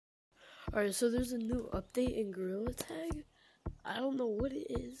Alright, so there's a new update in Gorilla Tag. I don't know what it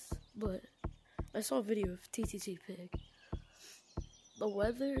is, but I saw a video of TTT Pig. The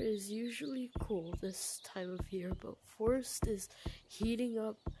weather is usually cool this time of year, but forest is heating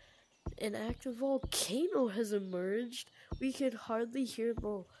up. An active volcano has emerged. We can hardly hear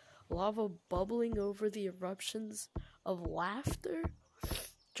the lava bubbling over the eruptions of laughter.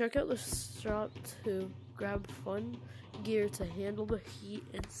 Check out the shop to grab fun gear to handle the heat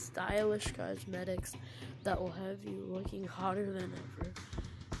and stylish cosmetics that will have you looking hotter than ever.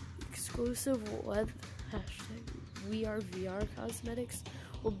 Exclusive web hashtag WeAreVR cosmetics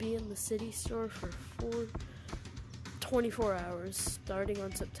will be in the city store for 24 hours starting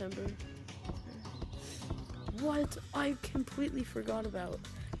on September. What? I completely forgot about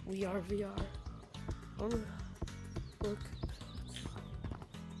WeAreVR. Look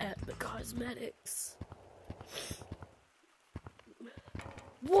at the cosmetics.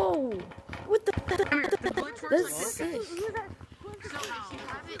 Whoa! What the? That's sick. So you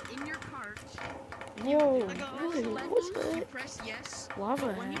have it in your cart. Whoa! You What the? You press yes.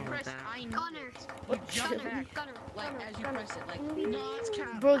 Lava. When you press I need Gunner. it, you jump back. Like as you press it, like no, it's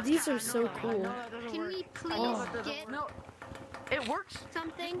cap. Bro, these are so cool. Can we please get No, it works.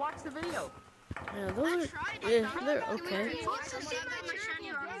 something? Watch the video. Yeah, those are. Yeah, they're okay.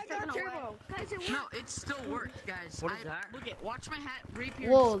 No, it still works, guys. What is that? Look at, watch my hat reappear.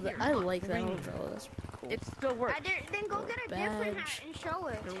 Whoa, I like that one, though. That's cool. It still works. Then go get a different hat Badge. and show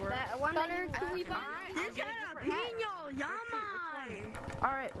it. It works. That one Gunner, can we buy?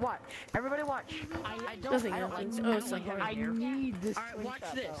 Alright, watch. Everybody watch. I don't. Nothing I don't happens. like. Oh, I it's don't like like I it. need this. Alright, watch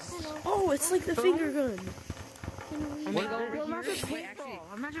this. Oh, it's like the finger gun. I'm gonna go over here. Wait,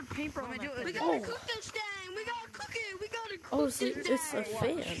 Imagine paintball. let me do it. We gotta cook this thing. We gotta cook it. We gotta cook Oh, this so it's a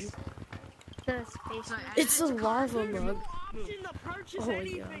fan. thing. It's a lava mug. Oh my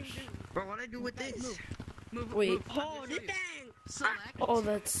gosh. Bro, what do I do with this? Move. Wait. Move. Oh, this thing. Select. Oh,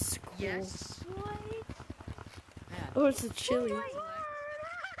 that's cool. Yes. Oh, it's a chili. What?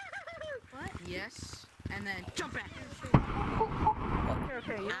 Yes. And then jump back.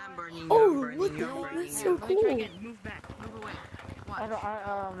 Okay. I'm burning. Oh, I'm burning, what the you're hell? burning, That's you're so burning. cool. Try again. Move back. Move away. Watch.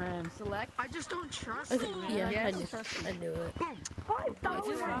 Oh man. Select. I just don't trust I think, it. yeah, Yes. I knew it. Hang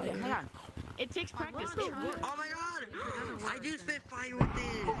on. It takes practice. Oh my god! I do spit fire with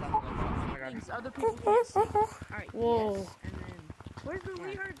this. These other people can't see. Alright. Whoa. Yes. And then. Where's the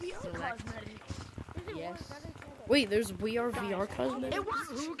WeAreVR Select. Yes. Wait, there's WeAreVR cosmetics? It works.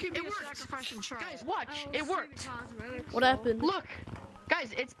 Who can be a sacrifice and try? Guys, watch. It worked. What happened? Look.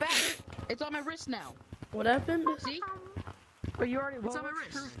 Guys, it's back. It's on my wrist now. What happened? See? But you already. What's on my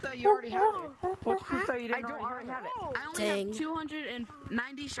what's wrist? proof that you already have it? What's proof that you didn't already have it? I only Dang. have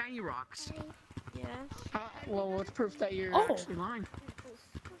 290 shiny rocks. Yes. Well, what's proof that you're Oh. actually lying?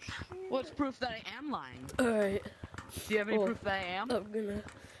 What's proof that I am lying? Alright, Do you have any Oh. proof that I am? I'm gonna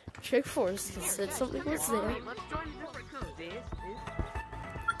check forest and said something was there. Wait, let's join a different code.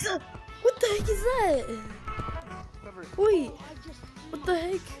 What the heck is that? Wait, what the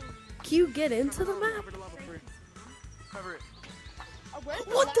heck? Can you get into the map? Cover it.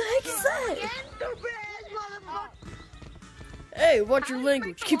 What the heck is that? Hey, watch your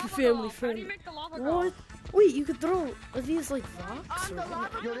language. Keep your family friendly. What? Wait, you could throw, are these like rocks? Or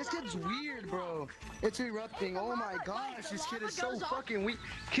what? Yo, this kid's weird, bro. It's erupting. Oh my gosh, this kid is so fucking weak.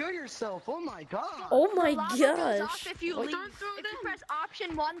 Kill yourself. Oh my god. Oh my gosh. If you press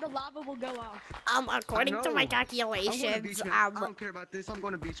option 1, the lava will go off. According I to my know. I'm going to beach calculations, map. I don't care about this. I'm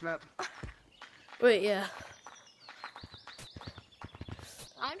going to beach map. wait, yeah.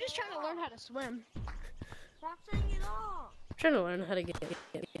 I'm just trying to learn how to swim. Trying to learn how to get.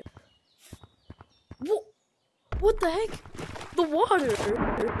 What the heck? The water.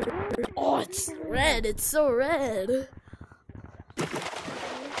 Oh, it's red. It's so red.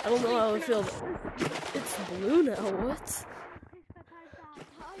 I don't know how I feel. It's blue now. What?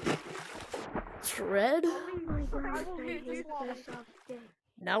 It's red.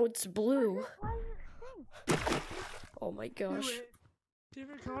 Now it's blue. Oh my gosh.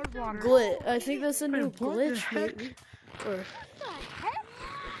 Glitch. I think that's a new glitch. Maybe. Or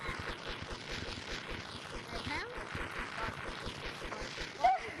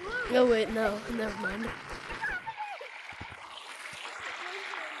no, wait, no, never mind.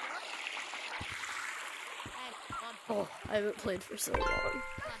 Oh, I haven't played for so long.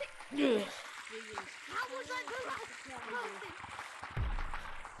 Ugh.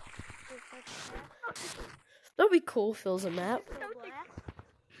 That'd be cool, fills a map.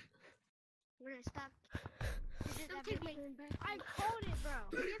 We're gonna stop. I called it,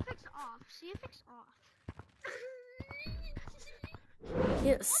 bro. See if it's off. See if it's off.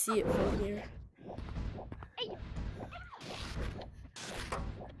 Can't see it from here.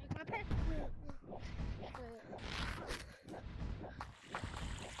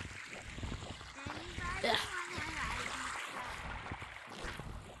 Yeah.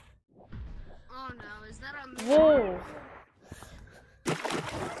 Oh no, is that a Whoa!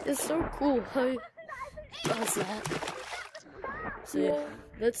 It's so cool how does that. So yeah,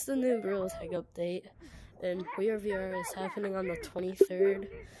 that's the new Gorilla Tag update. And We Are VR is happening on the 23rd,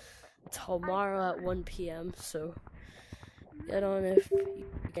 tomorrow at 1 p.m. So get on if you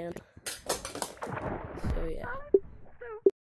can. So yeah.